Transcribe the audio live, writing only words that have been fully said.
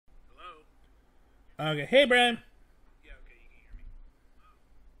Okay, hey, Brian. Yeah, okay, you can hear me.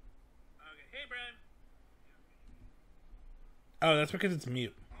 Okay, hey, Brian. Oh, that's because it's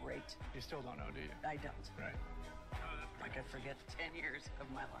mute. Great. You still don't know, do you? I don't. Right. Like I forget 10 years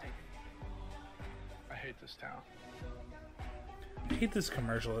of my life. I hate this town. I hate this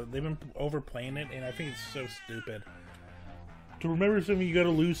commercial. They've been overplaying it, and I think it's so stupid. To remember something, you gotta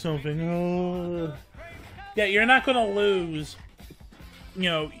lose something. Oh. Yeah, you're not gonna lose, you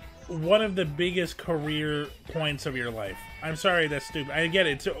know, one of the biggest career points of your life. I'm sorry, that's stupid. I get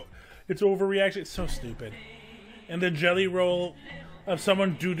it. It's overreaction. It's so stupid. And the jelly roll of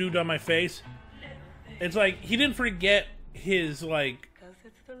someone doo-dooed on my face. It's like, he didn't forget his, like,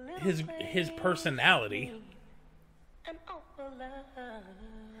 his personality.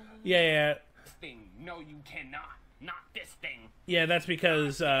 Yeah. Thing. No, you cannot. Not this thing. Yeah, that's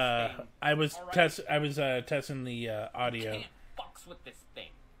because I was testing the audio. You can't fucks with this thing.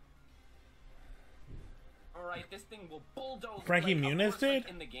 Alright, this thing will bulldoze. Frankie Muniz did?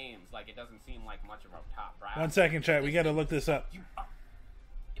 In the games, like it doesn't seem like much of a top brass. 1 second, chat. We gotta look this up.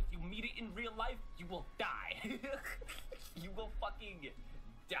 If you meet it in real life, you will die. You will fucking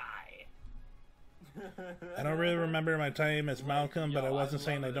die. I don't really remember my time as Malcolm, but I wasn't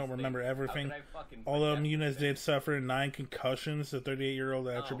saying I don't remember everything. Although Muniz did suffer 9 concussions, the 38-year-old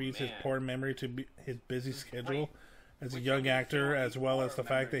attributes his poor memory to his busy schedule as a young actor, as well as the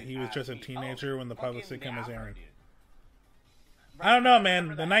fact that he was just a teenager when the public sitcom was airing. I don't know,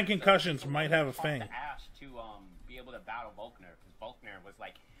 man. The 9 concussions might have a thing. Ash to be able to battle Volkner, because Volkner was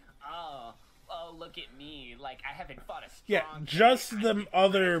like, oh, look at me, like I haven't fought a strong. Yeah, just the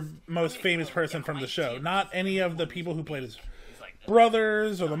other most famous person from the show, not any of the people who played his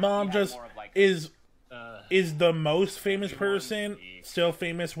brothers or the mom. Just is the most famous person still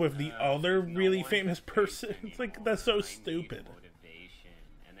famous with the other really famous person? It's like, that's so stupid.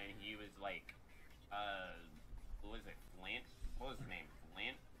 And then he was like, what was it, Flint? What was his name?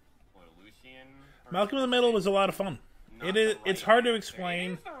 Flint or Lucian? Malcolm in the Middle was a lot of fun. It's hard to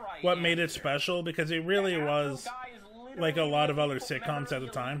explain what made it special, because it really was like a lot of other sitcoms at the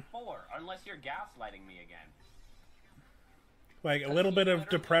time. Unless you're gaslighting me again. Like a little bit of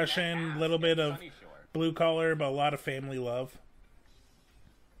depression, a little bit of blue collar, but a lot of family love.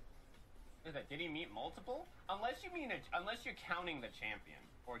 Did he meet multiple? Unless you're counting the champion,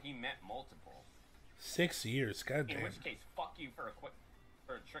 or he met multiple. 6 years, goddamn. In which case, fuck you for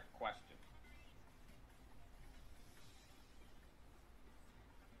a trick question.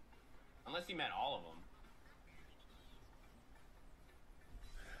 Unless he met all of them.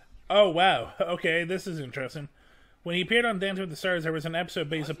 Oh, wow. Okay, this is interesting. When he appeared on Dancing with the Stars, there was an episode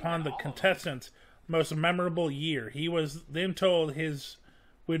based upon the contestant's most memorable year. He was then told his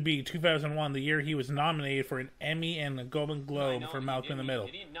would be 2001, the year he was nominated for an Emmy and a Golden Globe for Malcolm in the Middle,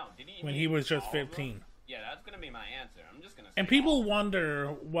 when he was just 15. Yeah, that's going to be my answer. I'm just going to say. And people wonder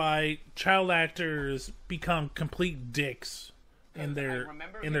why child actors become complete dicks in their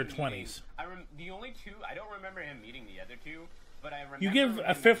 20s. The only two, I don't remember him meeting the other two, but I remember. You give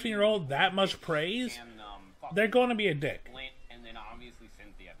a 15-year-old that much praise, they're going to be a dick. And then obviously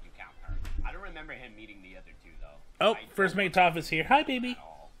Cynthia, if you count her. I don't remember him meeting the other two though. Oh, First Mate Toph is here. Hi, baby.